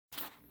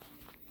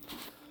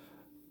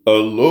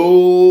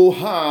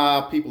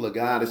Aloha, people of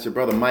God. It's your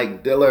brother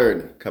Mike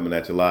Dillard coming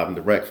at you live and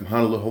direct from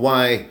Honolulu,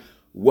 Hawaii.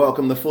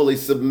 Welcome to Fully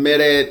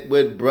Submitted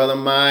with Brother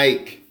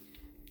Mike.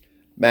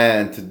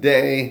 Man,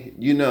 today,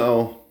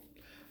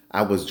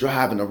 I was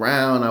driving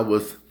around. I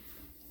was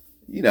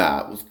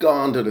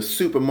gone to the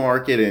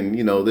supermarket and,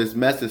 this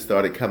message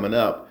started coming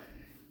up.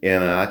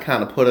 And I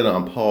kind of put it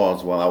on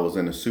pause while I was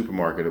in the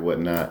supermarket or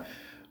whatnot.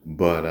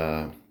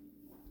 But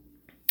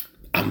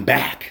I'm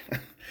back.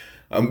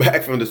 I'm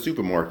back from the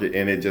supermarket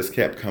and it just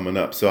kept coming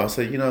up. So I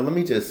said, let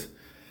me just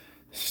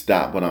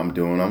stop what I'm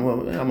doing. I'm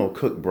gonna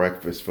cook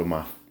breakfast for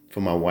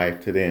my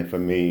wife today and for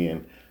me.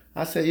 And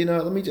I said,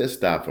 let me just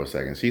stop for a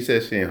second. She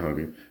says she ain't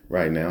hungry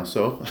right now,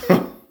 so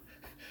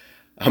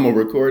I'm gonna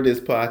record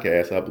this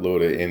podcast, upload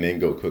it, and then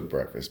go cook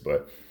breakfast.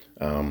 But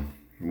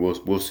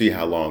we'll see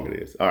how long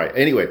it is. All right.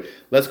 Anyway,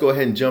 let's go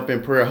ahead and jump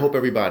in prayer. I hope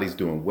everybody's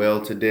doing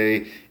well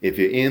today. If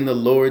you're in the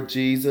Lord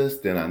Jesus,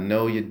 then I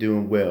know you're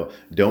doing well.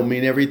 Don't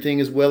mean everything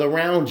is well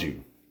around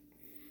you,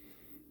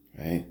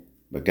 right?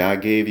 But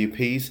God gave you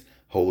peace.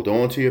 Hold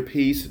on to your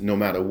peace no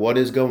matter what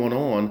is going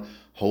on.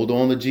 Hold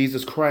on to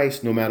Jesus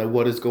Christ no matter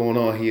what is going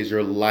on. He is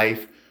your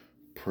life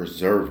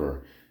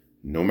preserver.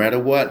 No matter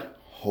what,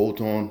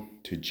 hold on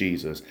to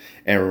Jesus.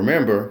 And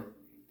remember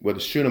what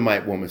the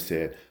Shunammite woman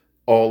said,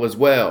 all is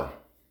well,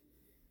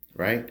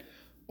 right?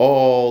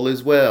 All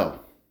is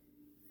well.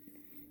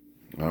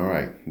 All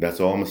right. That's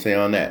all I'm going to say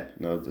on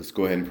that. Now let's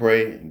go ahead and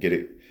pray and get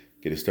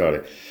it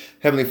started.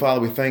 Heavenly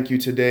Father, we thank you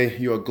today.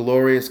 You are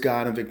glorious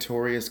God and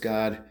victorious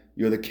God.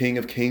 You're the King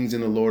of kings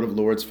and the Lord of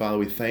lords, Father.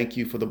 We thank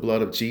you for the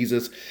blood of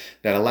Jesus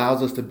that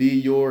allows us to be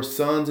your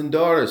sons and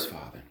daughters,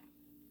 Father.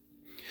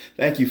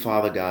 Thank you,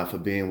 Father God, for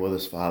being with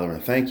us, Father.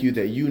 And thank you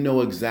that you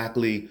know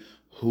exactly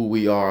who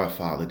we are,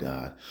 Father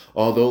God.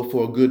 Although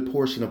for a good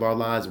portion of our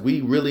lives,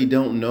 we really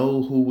don't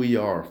know who we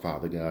are,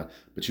 Father God.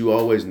 But you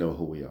always know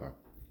who we are.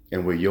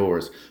 And we're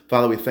yours.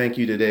 Father, we thank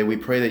you today. We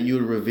pray that you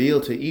would reveal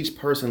to each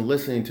person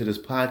listening to this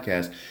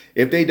podcast,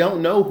 if they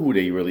don't know who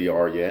they really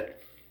are yet,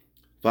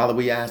 Father,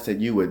 we ask that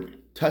you would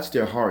touch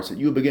their hearts, that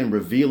you would begin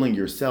revealing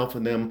yourself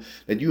in them,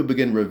 that you would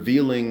begin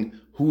revealing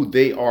who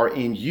they are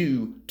in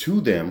you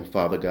to them,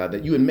 Father God,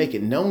 that you would make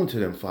it known to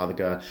them, Father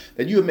God,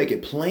 that you would make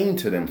it plain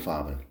to them,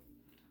 Father.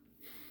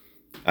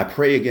 I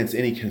pray against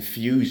any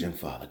confusion,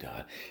 Father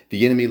God.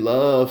 The enemy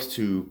loves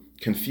to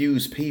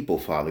confuse people,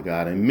 Father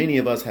God, and many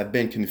of us have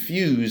been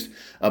confused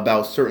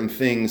about certain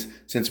things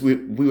since we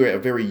were a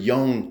very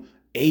young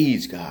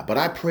age, God. But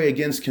I pray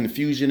against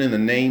confusion in the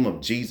name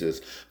of Jesus.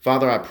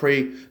 Father, I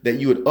pray that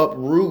you would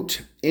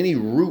uproot any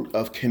root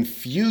of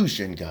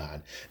confusion,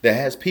 God, that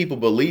has people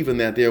believing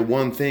that they're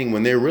one thing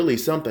when they're really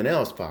something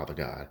else, Father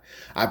God.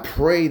 I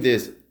pray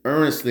this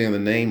earnestly in the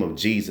name of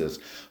Jesus.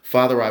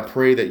 Father, I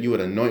pray that you would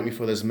anoint me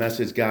for this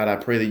message, God. I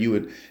pray that you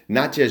would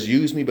not just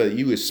use me, but that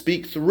you would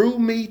speak through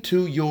me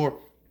to your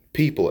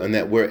people, and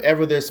that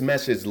wherever this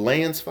message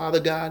lands, Father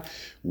God,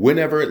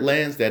 whenever it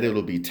lands, that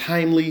it'll be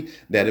timely,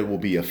 that it will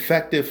be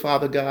effective,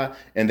 Father God,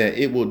 and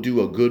that it will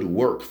do a good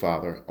work,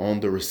 Father, on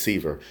the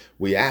receiver.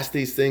 We ask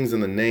these things in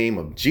the name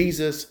of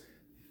Jesus.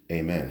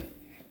 Amen.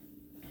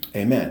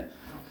 Amen.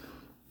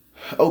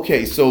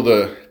 Okay, so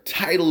the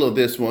title of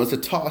this one is a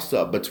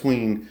toss-up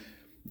between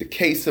the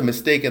case of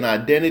mistaken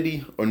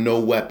identity or no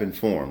weapon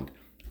formed.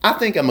 I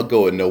think I'm going to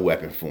go with no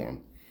weapon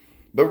formed.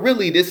 But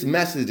really, this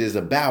message is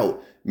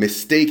about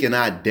mistaken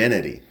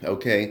identity,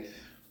 okay?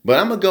 But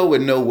I'm going to go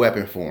with no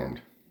weapon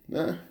formed.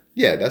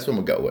 Yeah, that's what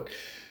I'm going to go with.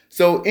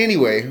 So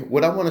anyway,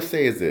 what I want to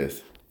say is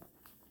this.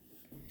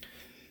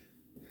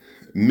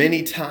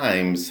 Many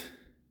times,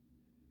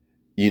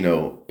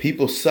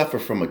 people suffer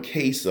from a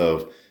case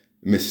of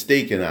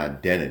mistaken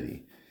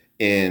identity.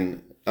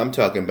 And I'm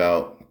talking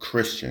about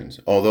Christians,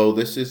 although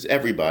this is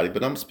everybody,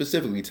 but I'm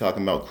specifically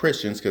talking about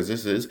Christians because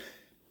this is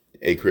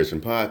a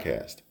Christian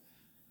podcast.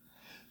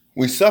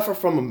 We suffer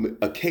from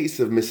a case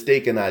of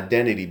mistaken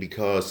identity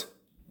because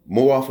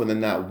more often than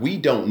not, we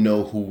don't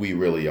know who we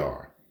really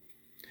are.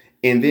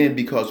 And then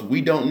because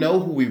we don't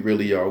know who we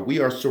really are, we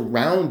are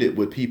surrounded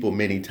with people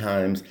many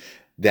times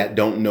that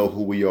don't know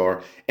who we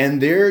are. And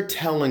they're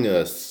telling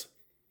us,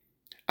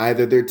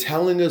 either they're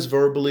telling us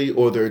verbally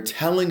or they're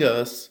telling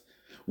us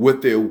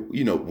with their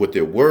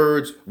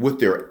words, with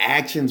their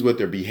actions, with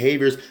their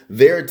behaviors,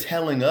 they're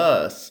telling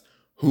us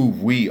who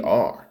we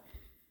are.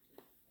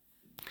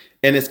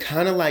 And it's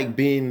kind of like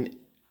being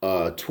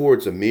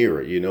towards a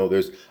mirror,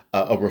 there's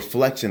a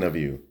reflection of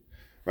you,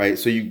 right?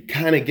 So you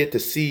kind of get to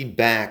see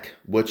back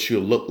what you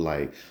look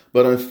like.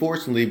 But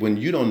unfortunately, when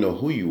you don't know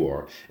who you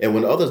are and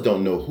when others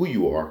don't know who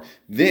you are,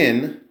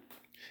 then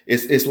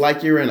it's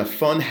like you're in a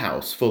fun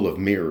house full of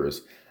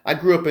mirrors. I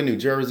grew up in New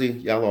Jersey.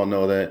 Y'all all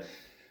know that.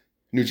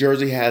 New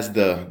Jersey has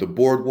the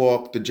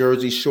boardwalk, the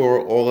Jersey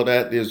Shore, all of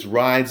that. There's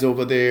rides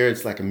over there.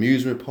 It's like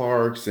amusement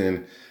parks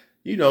and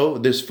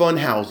there's fun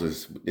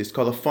houses. It's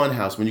called a fun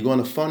house. When you go in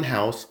a fun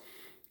house,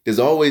 there's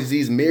always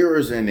these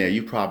mirrors in there.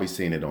 You've probably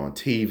seen it on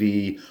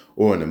TV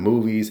or in the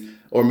movies,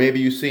 or maybe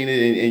you've seen it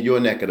in your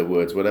neck of the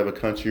woods, whatever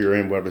country you're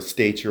in, whatever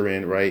state you're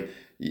in, right?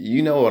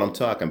 You know what I'm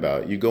talking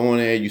about. You go in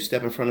there, you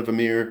step in front of a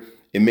mirror,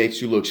 it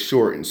makes you look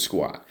short and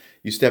squat.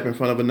 You step in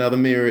front of another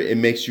mirror, it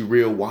makes you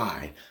real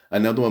wide.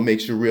 Another one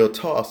makes you real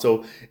tall.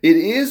 So it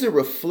is a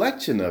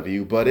reflection of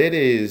you, but it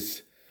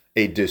is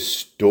a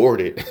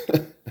distorted,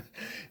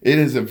 it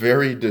is a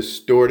very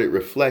distorted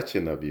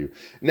reflection of you.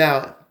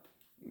 Now,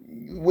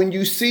 when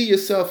you see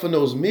yourself in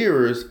those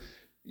mirrors,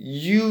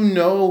 you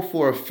know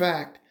for a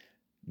fact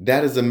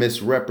that is a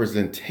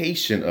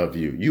misrepresentation of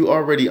you. You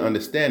already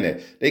understand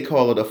that. They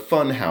call it a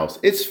fun house.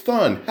 It's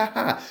fun. Ha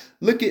ha.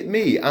 Look at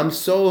me. I'm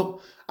so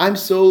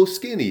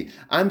skinny.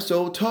 I'm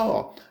so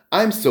tall.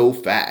 I'm so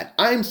fat.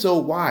 I'm so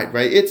wide,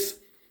 right?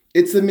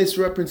 It's a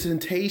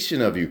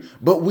misrepresentation of you.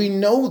 But we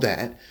know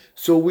that,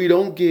 so we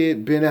don't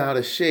get bent out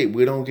of shape.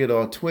 We don't get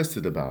all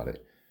twisted about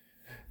it.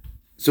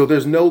 So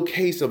there's no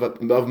case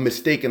of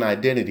mistaken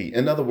identity.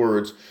 In other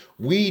words,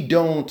 we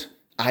don't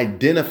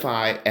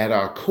identify at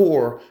our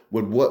core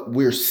with what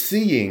we're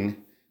seeing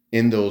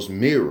in those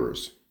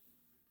mirrors,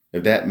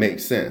 if that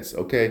makes sense.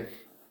 Okay.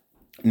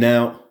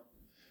 Now,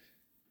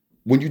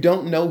 when you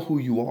don't know who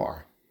you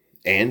are,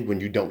 and when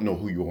you don't know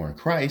who you are in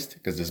Christ,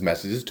 because this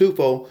message is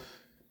twofold,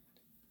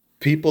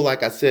 people,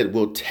 like I said,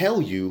 will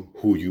tell you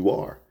who you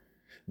are.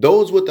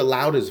 Those with the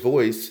loudest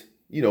voice,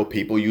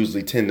 people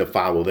usually tend to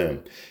follow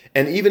them.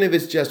 And even if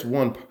it's just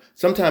one,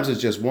 sometimes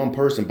it's just one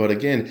person. But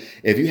again,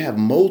 if you have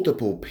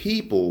multiple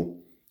people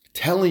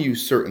telling you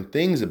certain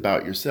things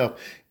about yourself,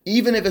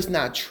 even if it's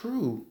not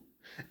true,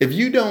 if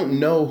you don't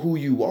know who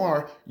you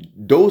are,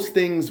 those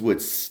things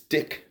would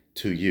stick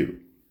to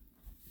you.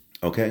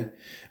 Okay?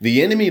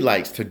 The enemy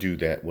likes to do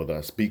that with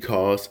us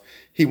because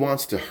he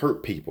wants to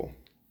hurt people.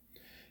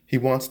 He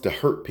wants to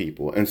hurt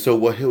people. And so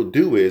what he'll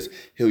do is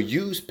he'll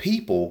use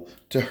people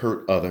to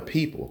hurt other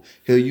people.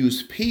 He'll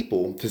use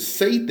people to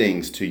say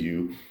things to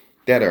you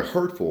that are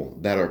hurtful,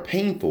 that are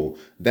painful,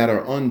 that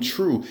are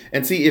untrue.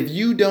 And see, if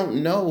you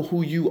don't know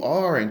who you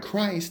are in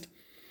Christ,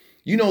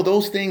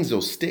 those things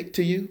will stick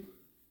to you.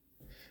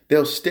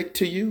 They'll stick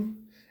to you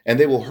and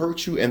they will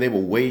hurt you and they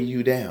will weigh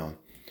you down.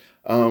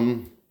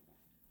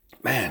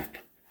 Man,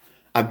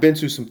 I've been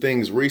through some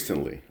things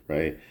recently,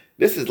 right?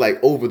 This is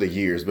like over the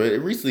years, but it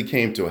recently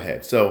came to a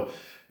head. So,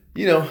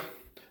 there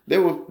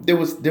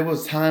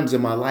was times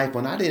in my life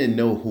when I didn't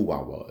know who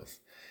I was.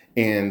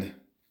 And,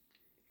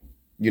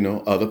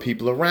 other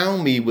people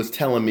around me was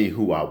telling me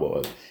who I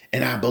was.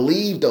 And I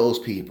believed those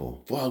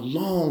people for a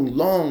long,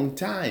 long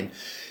time.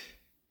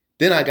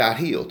 Then I got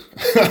healed.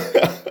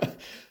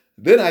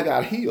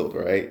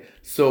 Right?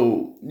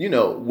 So,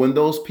 when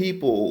those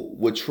people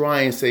would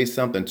try and say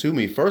something to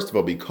me, first of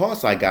all,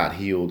 because I got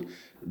healed,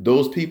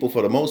 those people,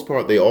 for the most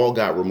part, they all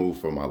got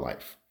removed from my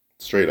life.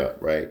 Straight up,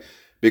 right?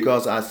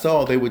 Because I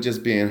saw they were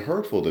just being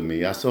hurtful to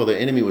me. I saw the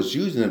enemy was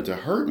using them to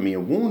hurt me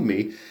and wound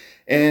me.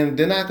 And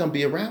they're not going to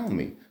be around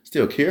me.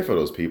 Still care for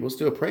those people,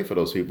 still pray for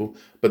those people,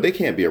 but they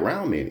can't be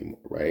around me anymore,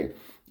 right?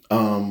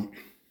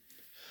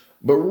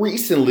 But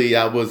recently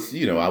I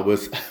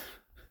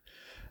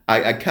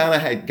kind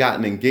of had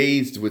gotten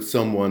engaged with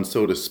someone,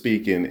 so to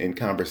speak, in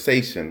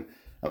conversation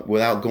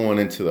without going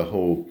into the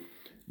whole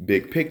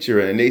big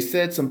picture. And they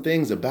said some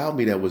things about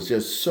me that was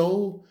just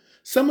some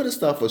of the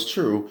stuff was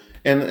true.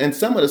 And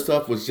some of the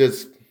stuff was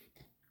just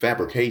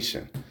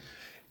fabrication.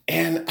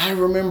 And I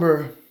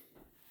remember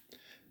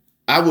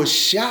I was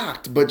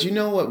shocked, but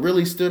what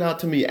really stood out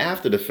to me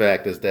after the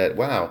fact is that,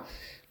 wow,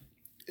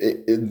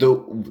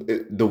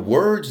 the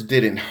words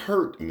didn't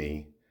hurt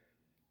me,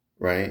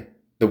 right?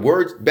 The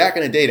words back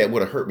in the day that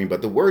would have hurt me,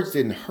 but the words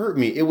didn't hurt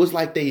me. It was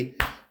like they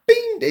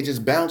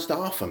just bounced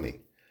off of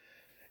me,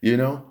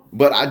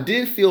 But I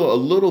did feel a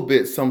little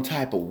bit some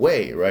type of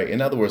way, right?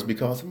 In other words,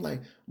 because I'm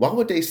like, why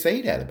would they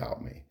say that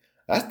about me?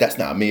 That's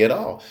not me at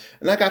all.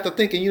 And I got to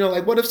thinking,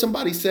 what if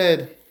somebody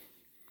said,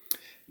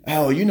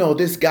 oh,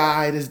 this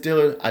guy, this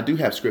dealer, I do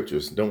have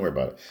scriptures, don't worry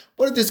about it.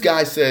 What if this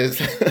guy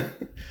says,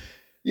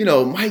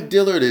 Mike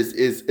Dillard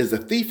is a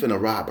thief and a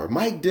robber.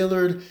 Mike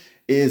Dillard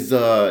is,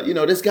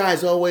 this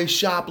guy's always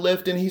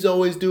shoplifting. He's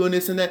always doing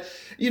this and that.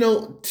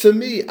 To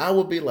me, I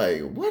would be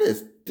like,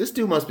 this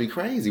dude must be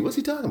crazy. What's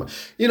he talking about?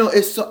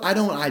 It's so I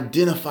don't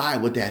identify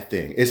with that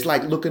thing. It's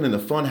like looking in the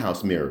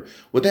funhouse mirror.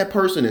 What that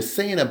person is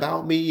saying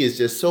about me is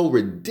just so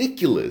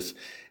ridiculous.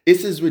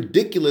 It's as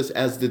ridiculous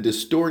as the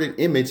distorted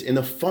image in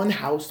a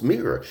funhouse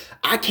mirror.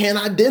 I can't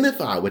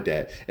identify with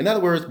that. In other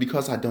words,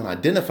 because I don't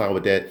identify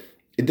with that,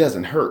 it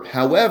doesn't hurt.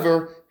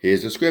 However,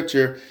 here's the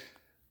scripture.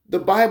 The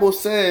Bible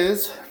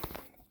says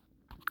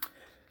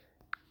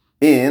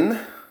in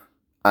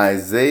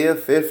Isaiah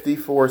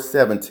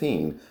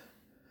 54:17,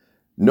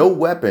 no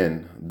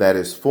weapon that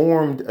is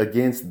formed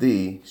against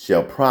thee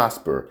shall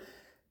prosper,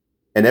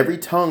 and every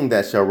tongue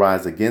that shall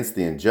rise against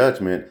thee in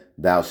judgment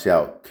thou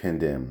shalt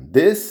condemn.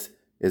 This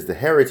is the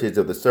heritage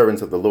of the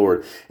servants of the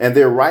Lord, and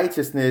their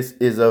righteousness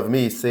is of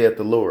me, saith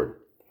the Lord.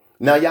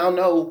 Now, y'all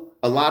know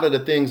a lot of the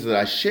things that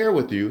I share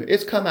with you,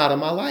 it's come out of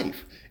my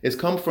life. It's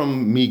come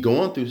from me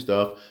going through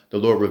stuff, the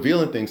Lord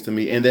revealing things to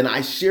me, and then I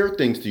share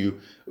things to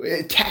you,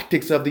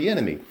 tactics of the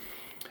enemy.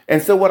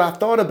 And so what I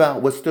thought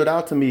about, what stood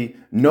out to me,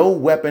 no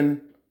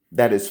weapon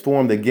that is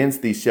formed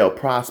against thee shall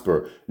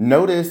prosper.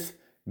 Notice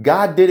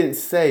God didn't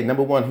say,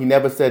 number one, he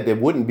never said there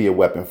wouldn't be a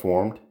weapon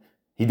formed.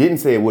 He didn't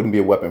say it wouldn't be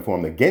a weapon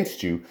formed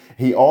against you.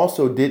 He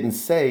also didn't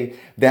say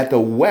that the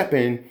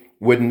weapon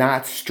would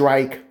not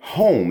strike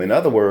home. In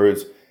other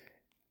words,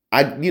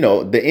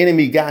 the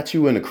enemy got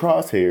you in the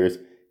crosshairs.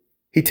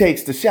 He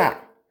takes the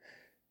shot.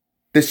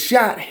 The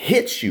shot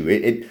hits you.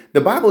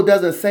 The Bible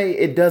doesn't say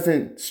it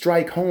doesn't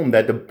strike home,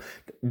 that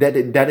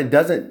it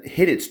doesn't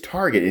hit its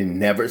target. It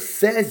never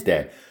says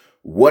that.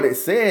 What it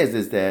says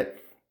is that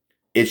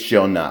it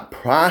shall not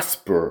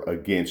prosper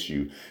against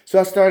you. So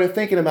I started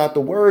thinking about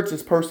the words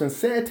this person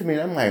said to me.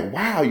 And I'm like,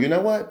 wow, you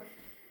know what?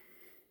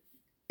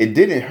 It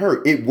didn't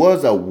hurt. It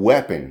was a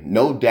weapon,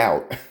 no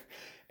doubt.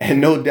 And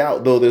no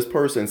doubt, though this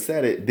person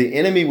said it, the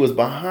enemy was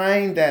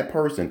behind that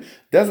person.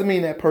 Doesn't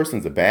mean that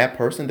person's a bad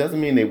person.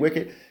 Doesn't mean they're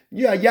wicked.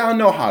 Yeah, y'all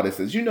know how this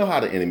is. You know how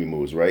the enemy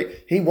moves, right?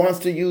 He wants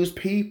to use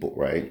people,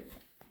 right?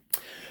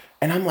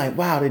 And I'm like,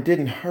 wow, it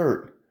didn't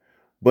hurt.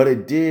 But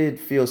it did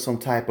feel some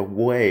type of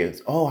way.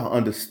 I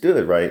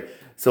understood, right?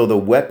 So the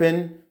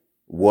weapon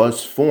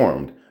was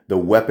formed. The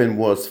weapon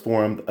was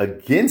formed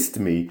against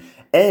me,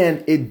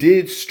 and it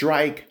did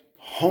strike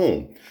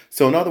home.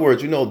 So in other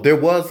words,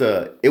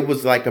 it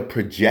was like a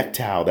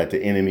projectile that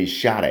the enemy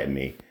shot at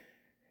me.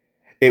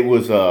 There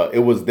was a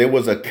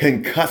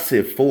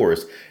concussive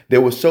force.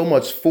 There was so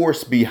much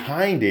force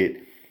behind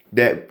it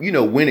that,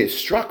 when it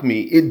struck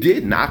me, it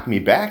did knock me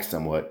back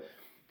somewhat,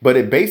 but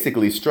it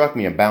basically struck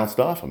me and bounced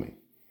off of me.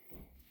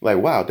 Like,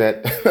 wow,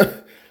 that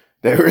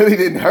that really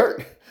didn't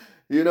hurt.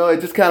 It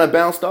just kind of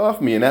bounced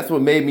off me. And that's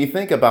what made me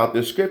think about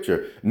this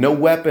scripture. No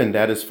weapon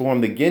that is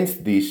formed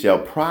against thee shall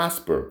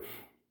prosper.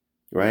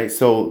 Right?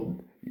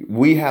 So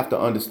we have to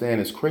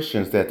understand as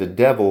Christians that the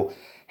devil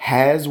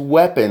has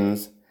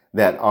weapons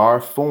that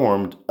are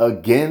formed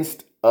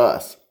against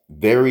us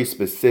very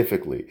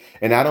specifically.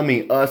 And I don't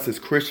mean us as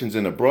Christians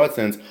in a broad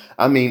sense.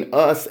 I mean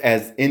us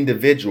as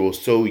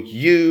individuals. So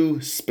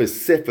you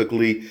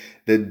specifically,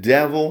 the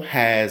devil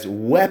has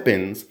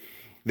weapons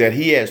that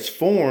he has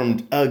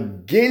formed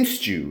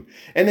against you.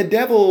 And the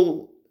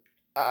devil,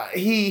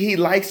 he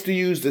likes to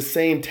use the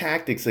same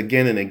tactics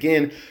again and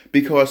again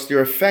because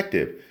they're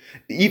effective.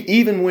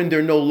 Even when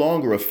they're no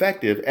longer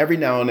effective, every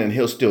now and then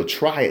he'll still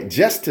try it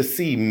just to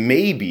see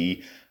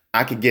maybe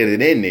I could get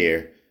it in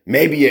there.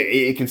 Maybe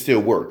it can still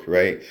work,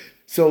 right?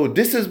 So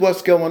this is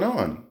what's going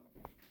on.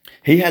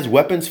 He has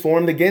weapons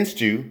formed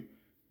against you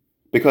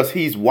because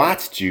he's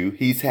watched you.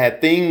 He's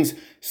had things,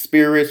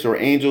 spirits or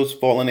angels,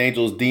 fallen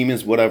angels,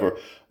 demons, whatever,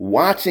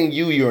 watching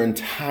you your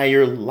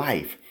entire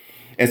life.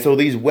 And so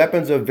these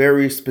weapons are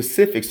very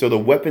specific. So the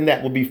weapon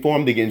that will be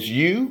formed against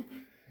you,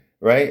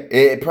 right?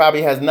 It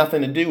probably has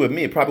nothing to do with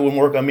me. It probably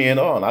wouldn't work on me at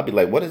all. And I'd be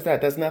like, what is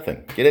that? That's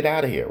nothing. Get it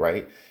out of here,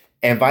 right?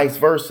 And vice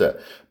versa.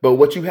 But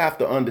what you have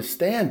to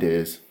understand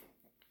is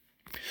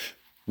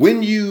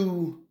when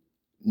you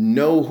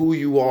know who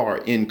you are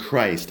in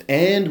Christ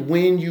and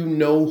when you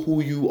know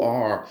who you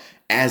are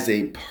as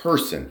a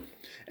person,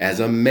 as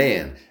a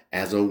man,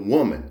 as a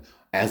woman,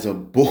 as a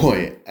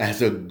boy,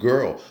 as a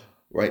girl,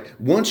 right?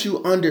 Once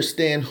you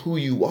understand who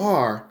you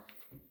are,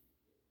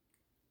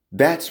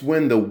 that's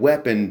when the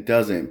weapon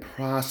doesn't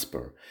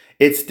prosper.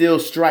 It still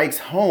strikes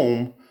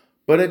home,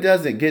 but it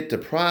doesn't get to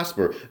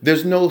prosper.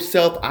 There's no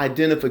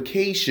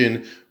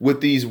self-identification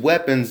with these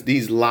weapons,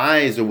 these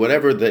lies, or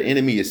whatever the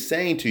enemy is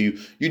saying to you.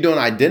 You don't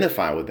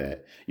identify with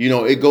that.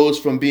 It goes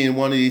from being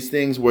one of these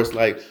things where it's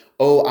like,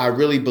 oh, I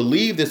really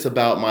believe this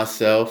about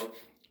myself,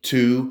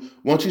 to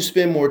once you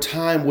spend more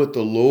time with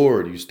the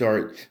Lord, you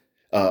start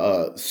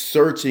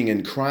searching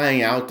and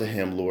crying out to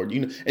him, Lord,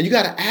 and you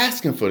got to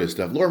ask him for this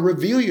stuff. Lord,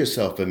 reveal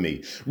yourself in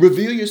me.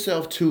 Reveal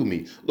yourself to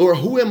me. Lord,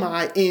 who am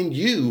I in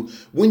you?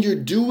 When you're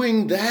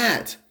doing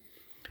that,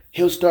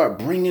 he'll start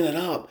bringing it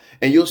up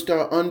and you'll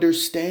start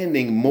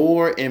understanding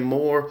more and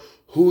more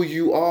who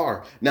you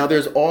are. Now,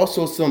 there's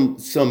also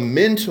some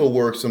mental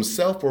work, some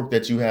self-work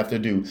that you have to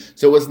do.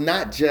 So it's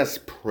not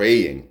just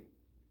praying.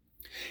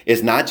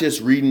 It's not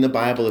just reading the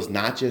Bible. It's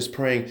not just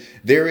praying.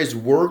 There is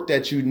work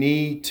that you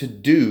need to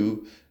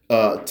do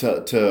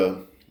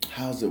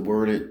how's it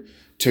worded?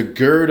 To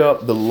gird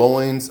up the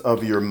loins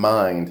of your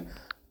mind.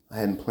 I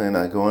hadn't planned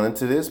on going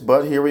into this,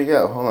 but here we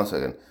go. Hold on a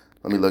second.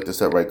 Let me look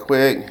this up right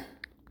quick.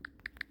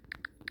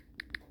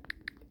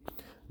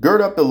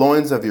 Gird up the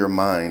loins of your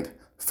mind.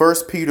 1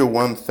 Peter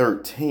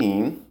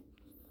 1:13.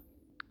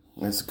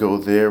 Let's go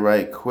there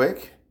right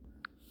quick.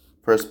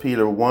 1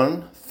 Peter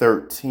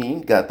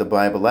 1:13. Got the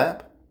Bible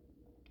app.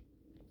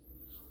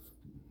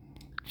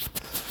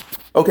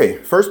 Okay,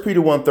 1 Peter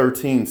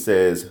 1:13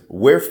 says,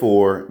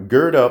 wherefore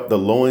gird up the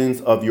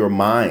loins of your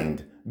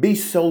mind, be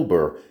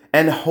sober,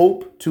 and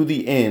hope to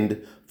the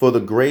end for the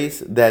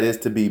grace that is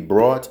to be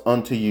brought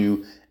unto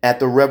you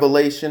at the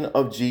revelation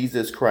of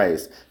Jesus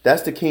Christ.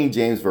 That's the King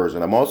James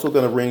Version. I'm also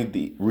going to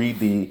read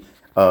the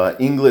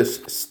English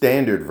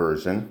Standard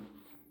Version,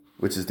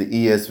 which is the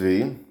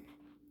ESV.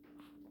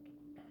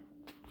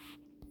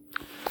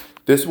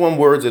 This one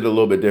words it a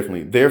little bit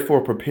differently. Therefore,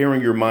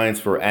 preparing your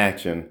minds for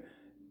action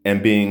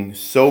and being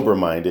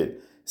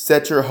sober-minded,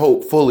 Set your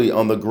hope fully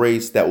on the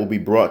grace that will be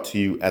brought to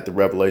you at the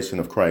revelation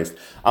of Christ.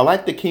 I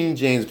like the King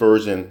James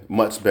Version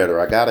much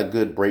better. I got a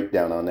good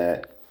breakdown on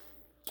that.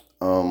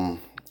 I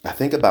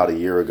think about a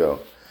year ago.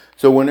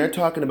 So when they're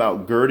talking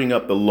about girding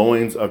up the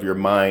loins of your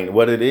mind,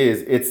 what it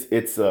is,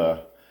 it's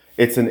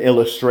an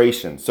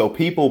illustration. So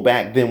people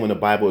back then when the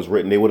Bible was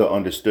written, they would have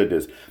understood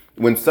this.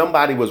 When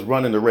somebody was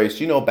running the race,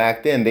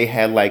 back then they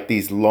had like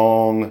these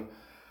long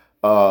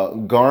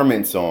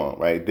garments on,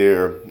 right?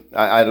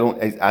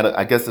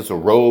 I guess it's a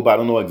robe. I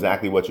don't know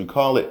exactly what you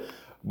call it,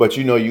 but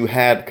you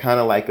had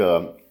kind of like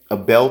a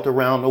belt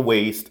around the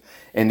waist,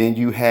 and then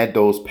you had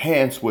those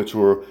pants which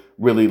were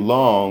really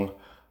long.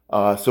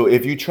 So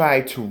if you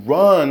try to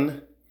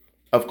run,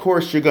 of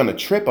course you're gonna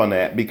trip on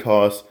that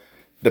because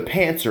the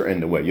pants are in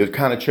the way. You'll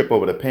kind of trip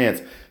over the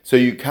pants. So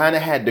you kind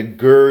of had to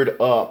gird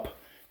up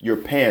your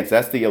pants.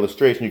 That's the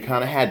illustration. You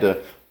kind of had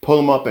to pull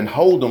them up and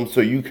hold them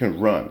so you can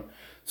run.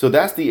 So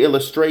that's the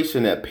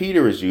illustration that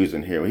Peter is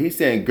using here. He's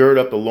saying gird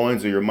up the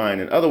loins of your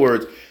mind. In other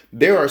words,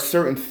 there are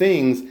certain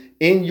things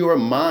in your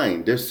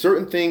mind. There's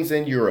certain things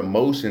in your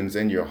emotions,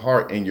 in your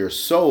heart, in your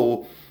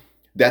soul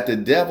that the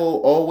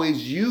devil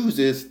always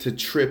uses to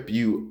trip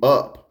you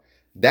up.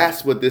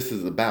 That's what this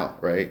is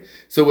about, right?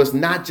 So it's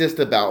not just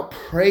about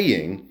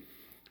praying.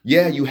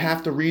 Yeah, you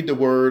have to read the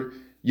word.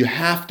 You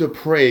have to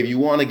pray. If you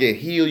want to get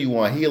healed, you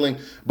want healing.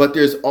 But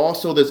there's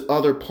also this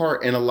other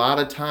part. And a lot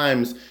of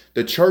times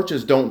the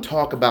churches don't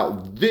talk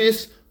about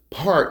this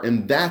part.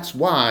 And that's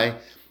why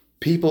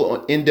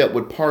people end up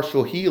with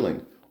partial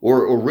healing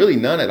or really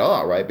none at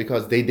all, right?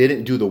 Because they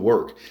didn't do the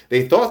work.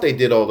 They thought they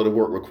did all of the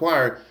work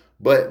required,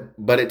 but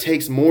it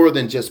takes more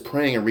than just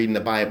praying and reading the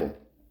Bible,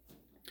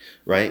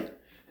 right?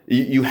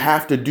 You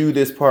have to do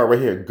this part right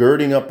here,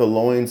 girding up the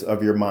loins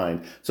of your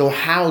mind. So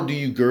how do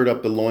you gird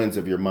up the loins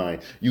of your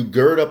mind? You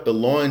gird up the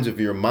loins of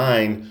your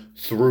mind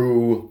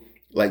through,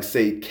 like,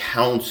 say,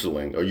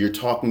 counseling, or you're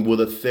talking with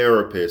a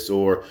therapist,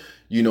 or,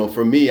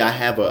 for me, I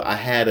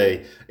had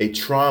a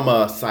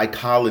trauma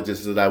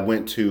psychologist that I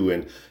went to,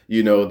 and,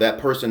 that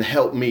person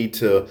helped me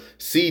to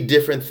see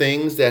different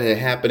things that had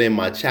happened in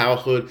my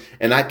childhood,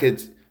 and I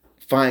could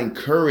find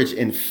courage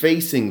in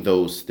facing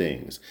those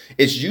things.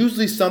 It's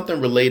usually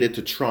something related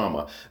to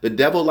trauma. The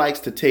devil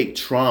likes to take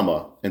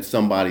trauma in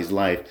somebody's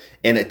life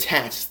and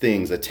attach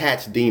things,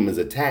 attach demons,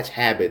 attach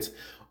habits,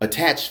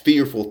 attach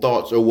fearful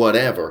thoughts or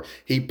whatever.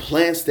 He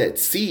plants that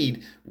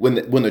seed when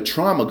the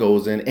trauma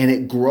goes in, and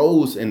it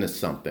grows into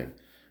something,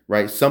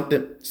 right?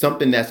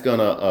 Something that's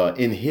gonna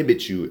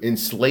inhibit you,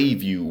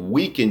 enslave you,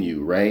 weaken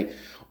you, right?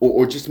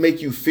 Or just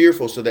make you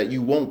fearful so that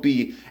you won't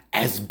be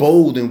as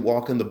bold and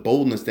walk in the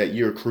boldness that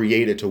you're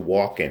created to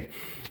walk in.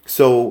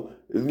 So,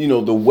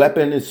 the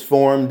weapon is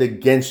formed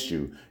against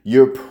you.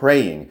 You're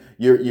praying.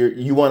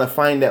 You want to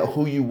find out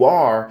who you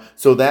are,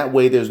 so that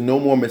way there's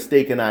no more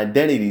mistaken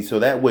identity. So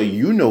that way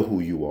you know who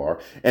you are.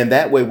 And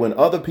that way when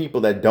other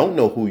people that don't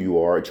know who you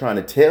are trying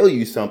to tell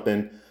you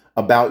something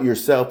about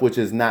yourself, which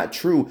is not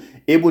true,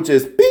 it will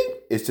just, beep,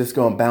 it's just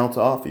going to bounce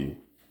off of you.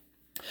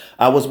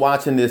 I was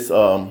watching this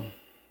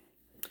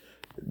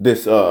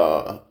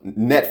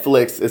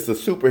Netflix. It's a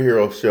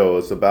superhero show.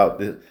 It's about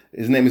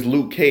his name is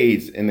Luke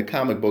Cage. In the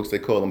comic books they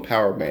call him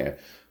Power Man,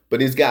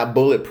 but he's got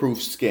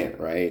bulletproof skin,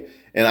 right?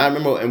 And I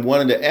remember in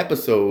one of the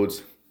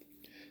episodes,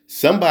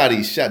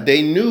 somebody shot.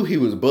 They knew he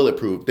was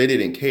bulletproof. They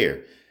didn't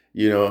care.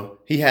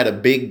 He had a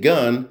big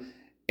gun,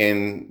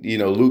 and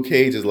Luke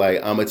Cage is like,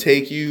 I'm gonna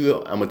take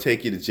you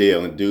to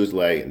jail. And dude's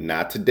like,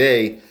 not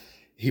today.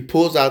 He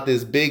pulls out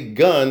this big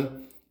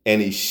gun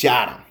and he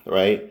shot him,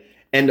 right?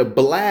 And the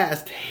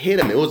blast hit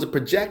him. It was a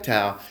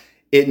projectile.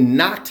 It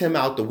knocked him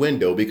out the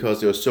window because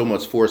there was so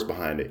much force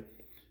behind it.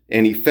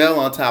 And he fell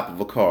on top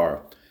of a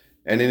car.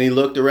 And then he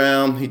looked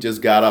around. He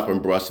just got up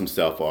and brushed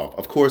himself off.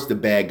 Of course, the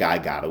bad guy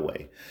got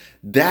away.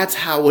 That's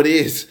how it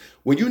is.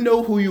 When you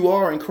know who you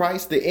are in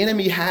Christ, the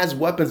enemy has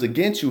weapons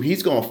against you.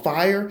 He's going to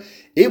fire.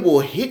 It will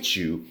hit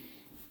you.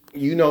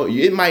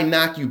 It might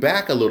knock you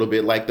back a little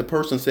bit, like the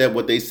person said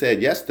what they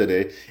said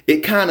yesterday.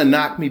 It kind of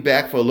knocked me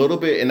back for a little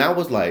bit, and I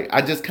was like,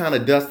 I just kind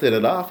of dusted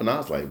it off, and I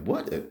was like,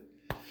 what?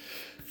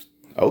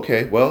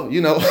 Okay, well,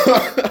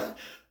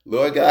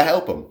 Lord God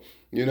help him,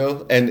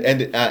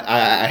 and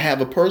I have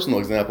a personal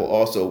example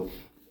also.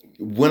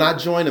 When I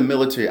joined the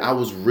military, I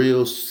was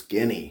real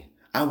skinny.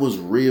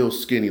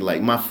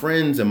 Like my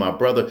friends and my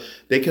brother,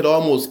 they could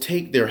almost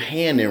take their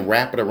hand and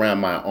wrap it around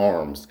my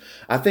arms.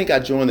 I think I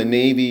joined the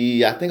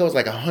Navy. I think I was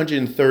like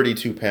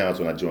 132 pounds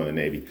when I joined the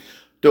Navy.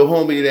 Don't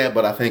hold me to that,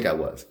 but I think I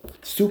was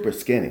super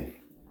skinny.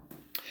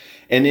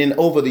 And then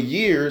over the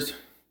years,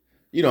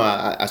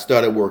 I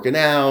started working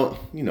out,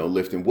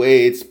 lifting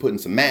weights, putting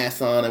some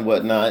mass on and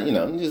whatnot,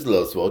 just a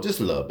little swole, just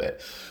a little bit.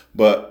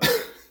 But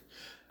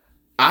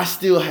I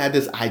still had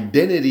this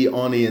identity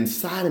on the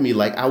inside of me,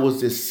 like I was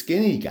this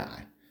skinny guy.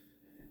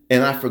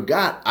 And I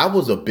forgot I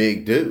was a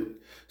big dude.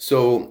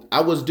 So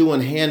I was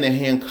doing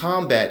hand-to-hand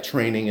combat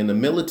training in the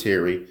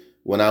military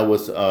when I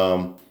was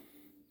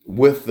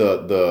with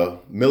the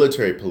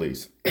military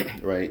police,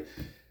 right?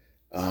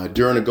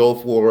 During the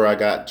Gulf War, I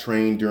got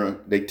trained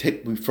they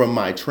took me from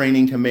my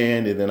training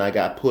command, and then I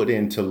got put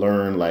in to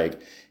learn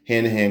like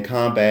hand-to-hand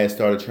combat,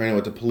 started training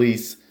with the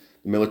police,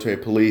 the military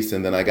police,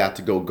 and then I got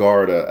to go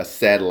guard a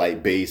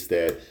satellite base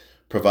that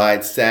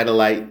provides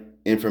satellite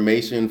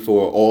information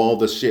for all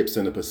the ships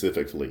in the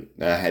Pacific Fleet.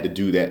 And I had to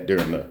do that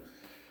during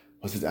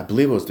I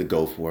believe it was the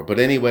Gulf War. But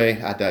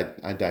anyway,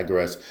 I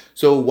digress.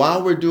 So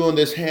while we're doing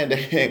this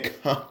hand-to-hand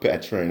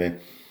combat training,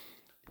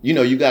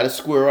 you got to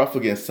square off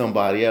against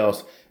somebody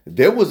else.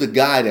 There was a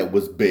guy that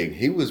was big.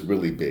 He was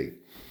really big.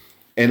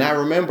 And I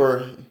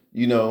remember,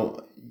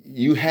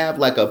 you have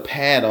like a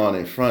pad on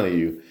in front of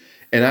you.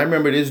 And I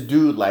remember this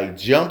dude like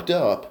jumped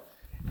up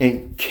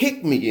and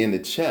kicked me in the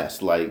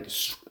chest. Like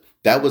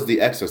that was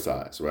the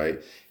exercise,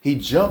 right? He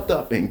jumped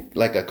up and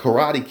like a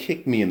karate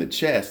kicked me in the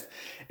chest.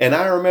 And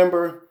I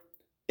remember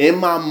in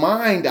my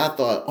mind, I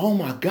thought, oh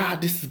my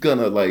God, this is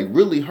gonna like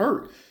really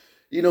hurt,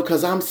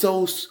 cause I'm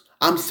so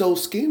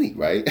skinny,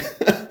 right?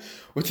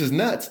 Which is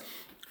nuts.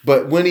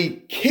 But when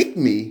he kicked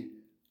me,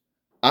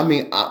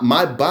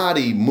 my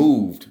body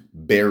moved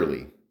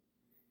barely.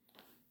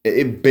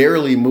 It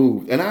barely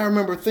moved. And I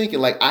remember thinking,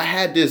 like, I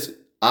had this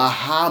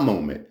aha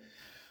moment.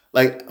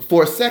 Like,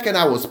 for a second,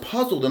 I was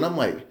puzzled. And I'm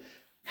like,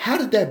 how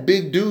did that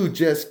big dude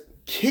just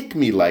kick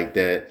me like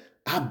that?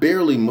 I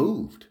barely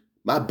moved.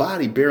 My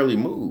body barely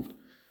moved.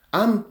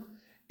 And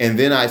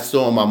then I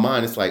saw in my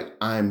mind, it's like,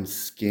 I'm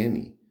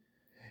skinny.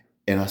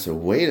 And I said,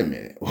 wait a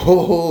minute.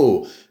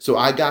 Whoa. So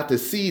I got to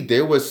see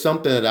there was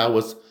something that I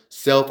was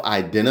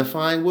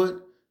self-identifying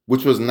with,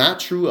 which was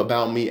not true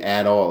about me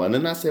at all. And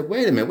then I said,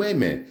 wait a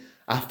minute.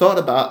 I thought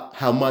about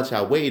how much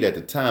I weighed at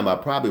the time. I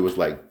probably was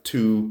like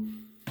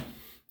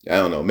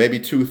maybe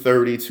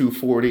 230,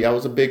 240. I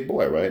was a big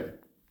boy, right?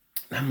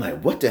 And I'm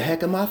like, what the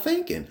heck am I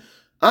thinking?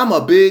 I'm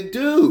a big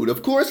dude.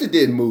 Of course it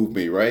didn't move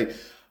me, right?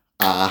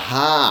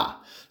 Aha.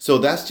 So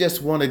that's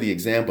just one of the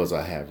examples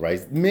I have,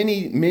 right?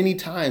 Many, many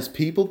times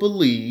people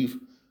believe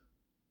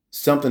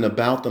something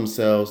about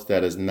themselves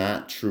that is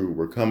not true.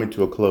 We're coming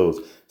to a close.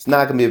 It's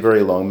not going to be a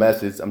very long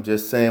message. I'm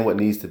just saying what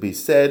needs to be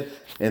said,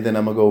 and then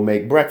I'm going to go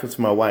make breakfast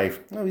for my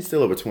wife. Oh, we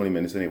still over 20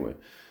 minutes anyway.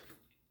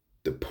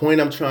 The point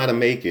I'm trying to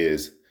make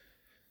is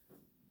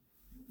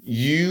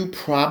you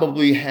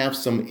probably have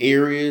some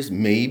areas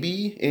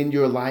maybe in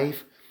your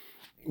life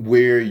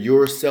where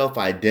you're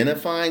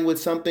self-identifying with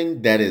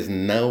something that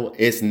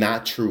it's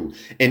not true.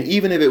 And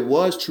even if it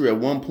was true at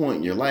one point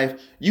in your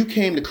life, you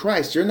came to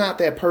Christ. You're not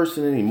that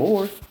person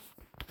anymore.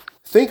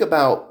 Think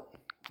about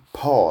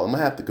Paul. I'm going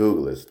to have to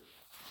Google this.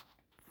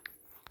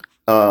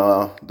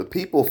 The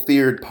people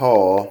feared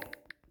Paul.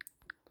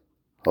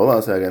 Hold on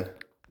a second.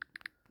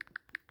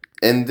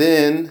 And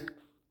then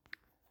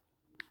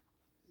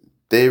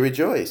they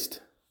rejoiced.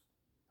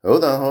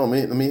 Hold on.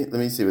 Let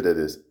me see what that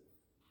is.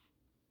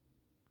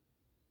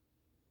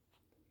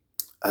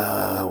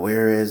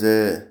 Where is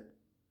it?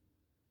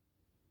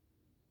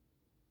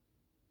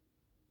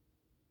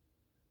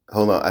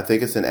 Hold on. I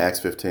think it's in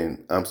Acts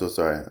 15. I'm so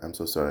sorry.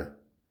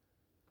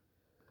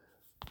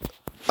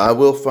 I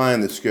will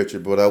find the scripture,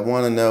 but what I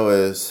want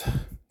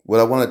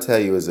to tell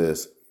you is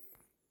this.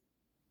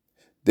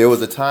 There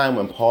was a time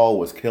when Paul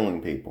was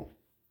killing people,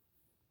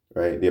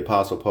 right? The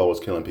apostle Paul was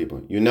killing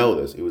people. You know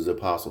this. It was the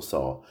apostle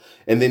Saul.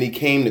 And then he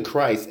came to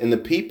Christ, and the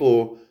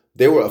people,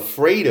 they were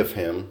afraid of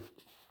him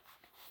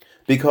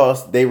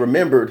because they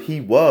remembered he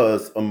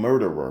was a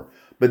murderer.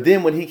 But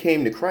then when he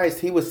came to Christ,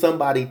 he was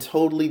somebody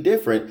totally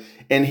different.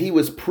 And he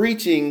was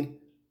preaching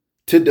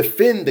to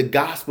defend the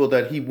gospel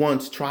that he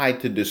once tried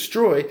to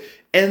destroy.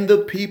 And the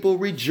people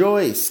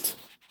rejoiced.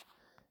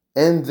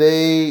 And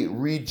they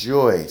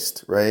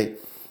rejoiced, right?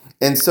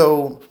 And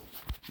so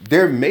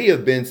there may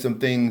have been some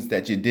things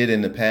that you did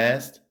in the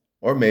past,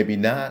 or maybe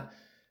not.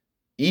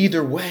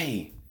 Either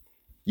way,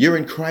 you're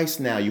in Christ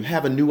now. You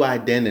have a new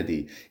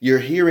identity. You're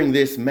hearing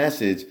this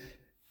message.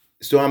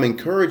 So I'm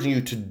encouraging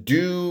you to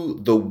do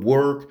the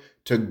work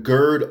to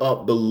gird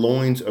up the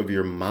loins of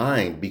your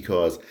mind,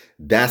 because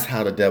that's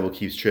how the devil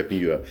keeps tripping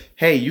you up.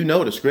 Hey, you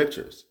know the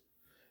scriptures.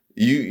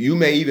 You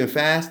may even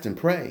fast and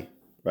pray,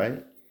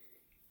 right?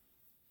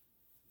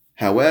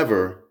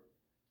 However,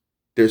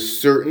 there's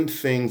certain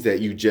things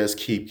that you just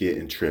keep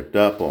getting tripped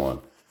up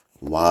on.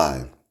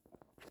 Why?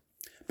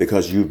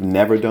 Because you've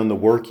never done the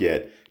work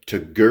yet to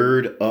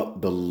gird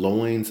up the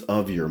loins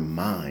of your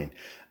mind.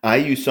 I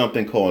use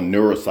something called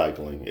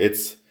neurocycling.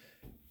 It's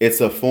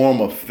a form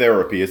of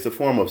therapy. It's a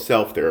form of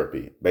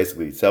self-therapy,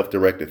 basically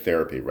self-directed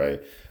therapy,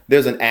 right?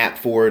 There's an app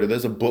for it, or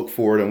there's a book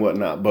for it and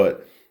whatnot,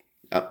 but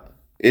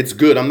it's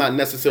good. I'm not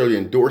necessarily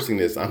endorsing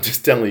this. I'm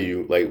just telling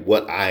you like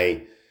what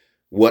I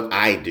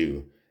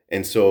do.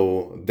 And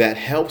so that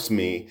helps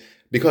me,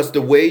 because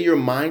the way your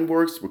mind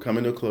works, we're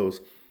coming to a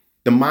close,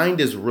 the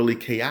mind is really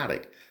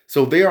chaotic.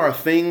 So there are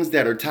things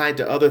that are tied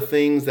to other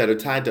things that are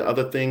tied to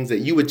other things that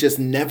you would just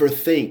never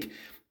think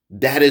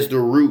that is the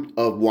root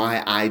of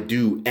why I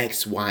do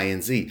X, Y,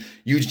 and Z.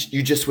 You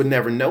just would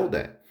never know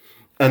that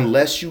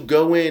unless you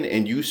go in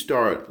and you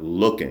start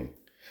looking.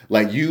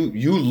 Like you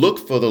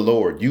look for the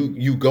Lord.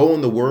 You go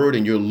in the word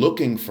and you're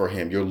looking for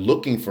him. You're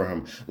looking for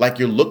him like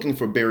you're looking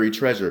for buried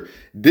treasure.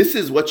 This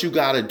is what you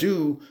got to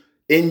do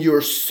in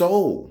your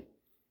soul,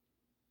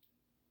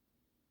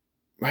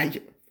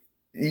 right?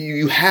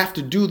 You have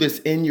to do this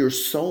in your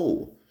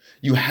soul.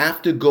 You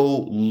have to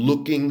go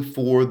looking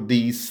for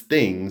these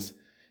things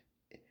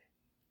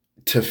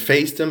to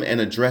face them and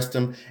address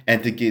them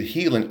and to get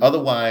healing.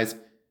 Otherwise,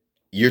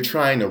 you're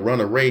trying to run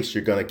a race.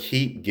 You're going to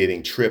keep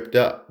getting tripped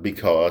up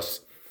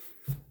because,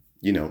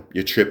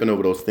 you're tripping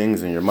over those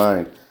things in your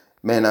mind.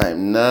 Man, I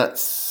am not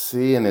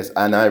seeing this.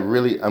 And I'm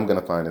going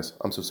to find this.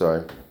 I'm so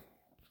sorry.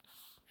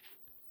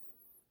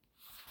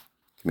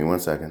 Give me 1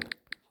 second.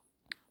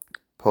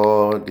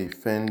 Paul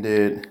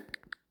defended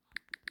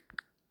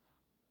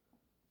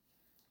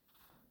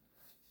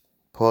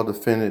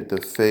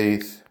the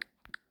faith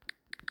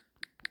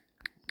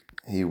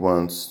he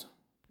once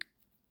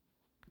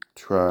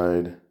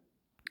tried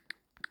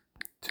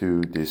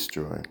to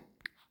destroy.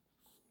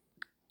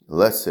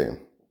 Let's see.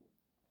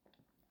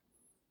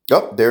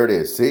 Oh, there it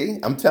is. See,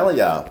 I'm telling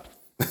y'all.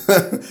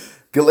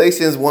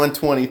 Galatians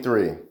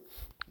 1:23.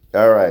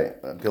 All right,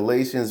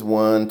 Galatians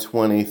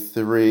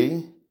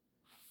 1:23.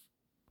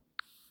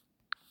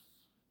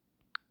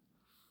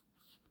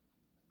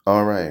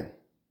 All right.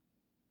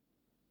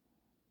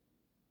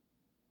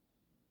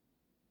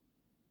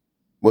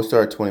 We'll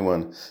start at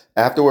 21.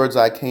 Afterwards,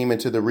 I came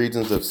into the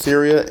regions of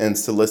Syria and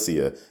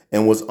Cilicia,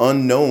 and was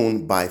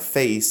unknown by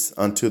face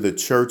unto the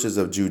churches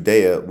of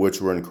Judea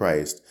which were in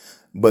Christ.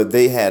 But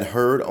they had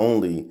heard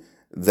only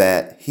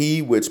that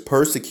he which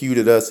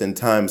persecuted us in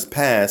times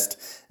past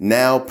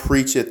now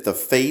preacheth the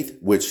faith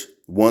which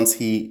once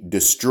he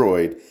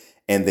destroyed,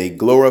 and they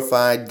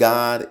glorified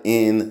God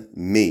in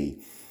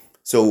me.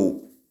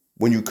 So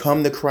when you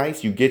come to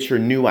Christ, you get your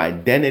new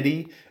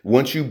identity.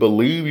 Once you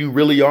believe you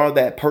really are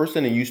that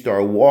person and you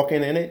start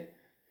walking in it,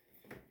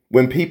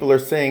 when people are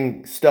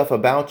saying stuff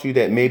about you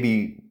that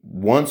maybe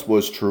once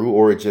was true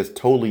or it just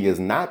totally is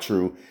not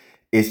true,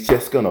 it's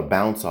just going to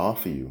bounce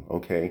off of you,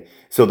 okay?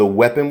 So the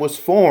weapon was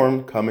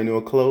formed, coming to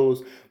a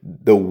close.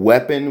 The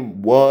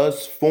weapon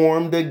was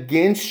formed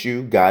against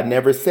you. God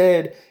never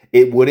said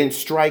it wouldn't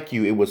strike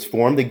you. It was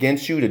formed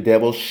against you. The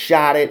devil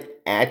shot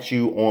it at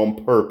you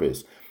on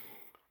purpose.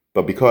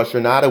 But because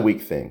you're not a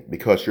weak thing,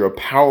 because you're a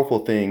powerful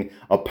thing,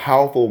 a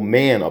powerful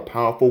man, a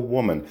powerful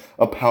woman,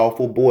 a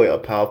powerful boy, a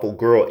powerful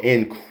girl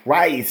in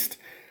Christ,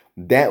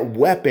 that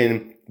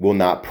weapon will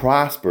not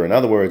prosper. In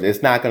other words,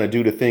 it's not going to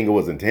do the thing it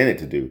was intended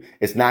to do.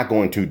 It's not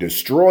going to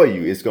destroy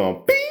you. It's going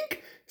to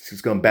bink. It's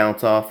just going to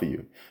bounce off of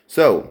you.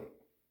 So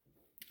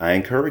I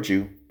encourage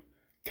you,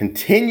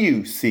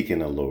 continue seeking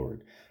the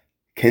Lord.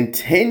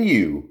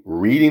 Continue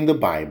reading the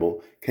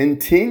Bible.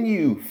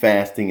 Continue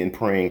fasting and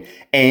praying.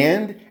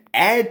 And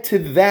add to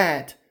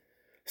that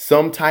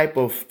some type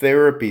of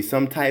therapy,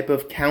 some type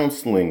of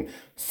counseling,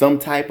 some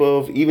type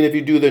of, even if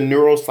you do the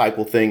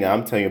neurocycle thing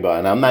I'm telling you about,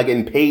 and I'm not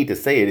getting paid to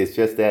say it, it's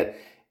just that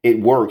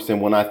it works.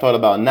 And when I thought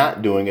about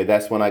not doing it,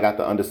 that's when I got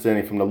the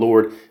understanding from the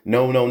Lord.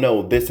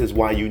 No, this is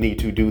why you need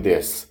to do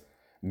this.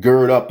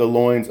 Gird up the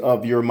loins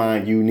of your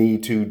mind. You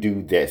need to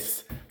do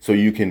this so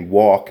you can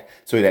walk,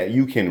 so that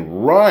you can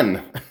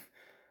run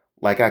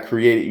like I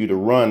created you to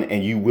run,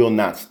 and you will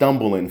not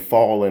stumble and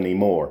fall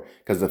anymore.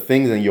 Because the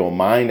things in your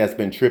mind that's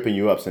been tripping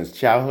you up since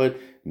childhood,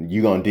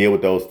 you're going to deal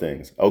with those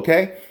things.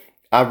 Okay?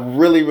 I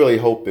really, really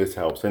hope this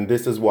helps. And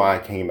this is why I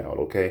came out.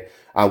 Okay?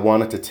 I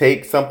wanted to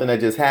take something that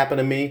just happened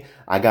to me.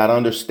 I got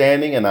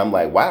understanding and I'm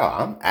like, wow,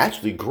 I'm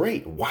actually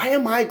great. Why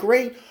am I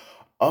great?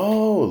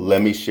 Oh,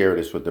 let me share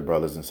this with the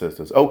brothers and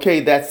sisters.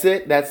 Okay, that's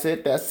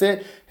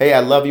it. Hey,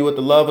 I love you with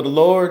the love of the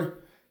Lord.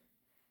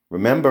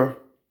 Remember,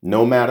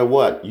 no matter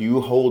what,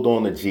 you hold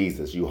on to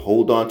Jesus. You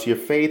hold on to your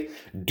faith.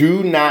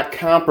 Do not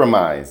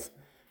compromise,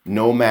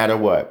 no matter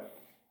what.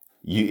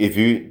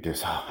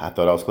 I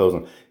thought I was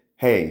closing.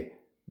 Hey,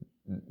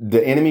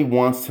 the enemy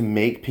wants to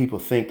make people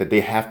think that they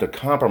have to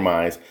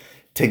compromise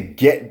to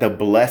get the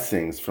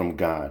blessings from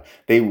God.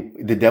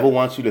 The devil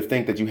wants you to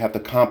think that you have to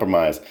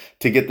compromise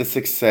to get the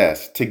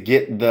success, to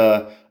get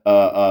the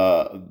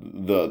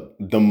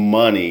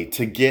money,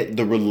 to get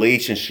the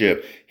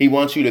relationship. He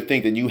wants you to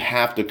think that you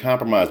have to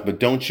compromise, but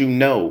don't you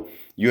know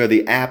you're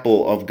the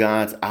apple of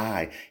God's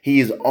eye?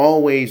 He is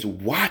always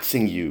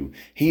watching you.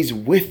 He's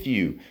with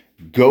you.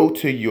 Go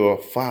to your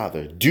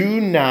Father. Do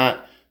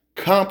not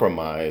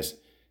compromise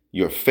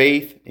your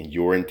faith and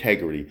your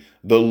integrity.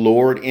 The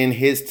Lord in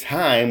his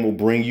time will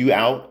bring you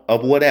out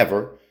of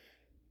whatever.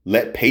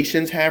 Let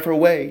patience have her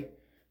way,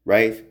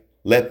 right?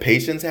 Let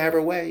patience have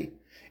her way.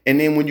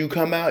 And then when you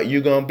come out, you're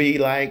going to be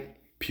like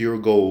pure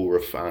gold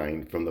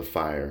refined from the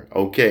fire.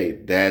 Okay,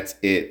 that's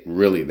it.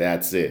 Really,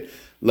 that's it.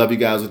 Love you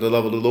guys with the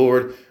love of the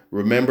Lord.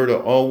 Remember to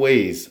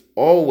always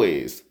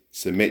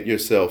submit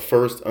yourself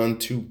first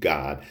unto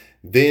God.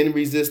 Then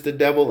resist the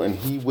devil and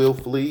he will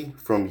flee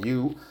from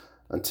you.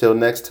 Until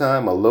next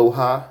time,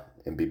 aloha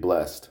and be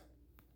blessed.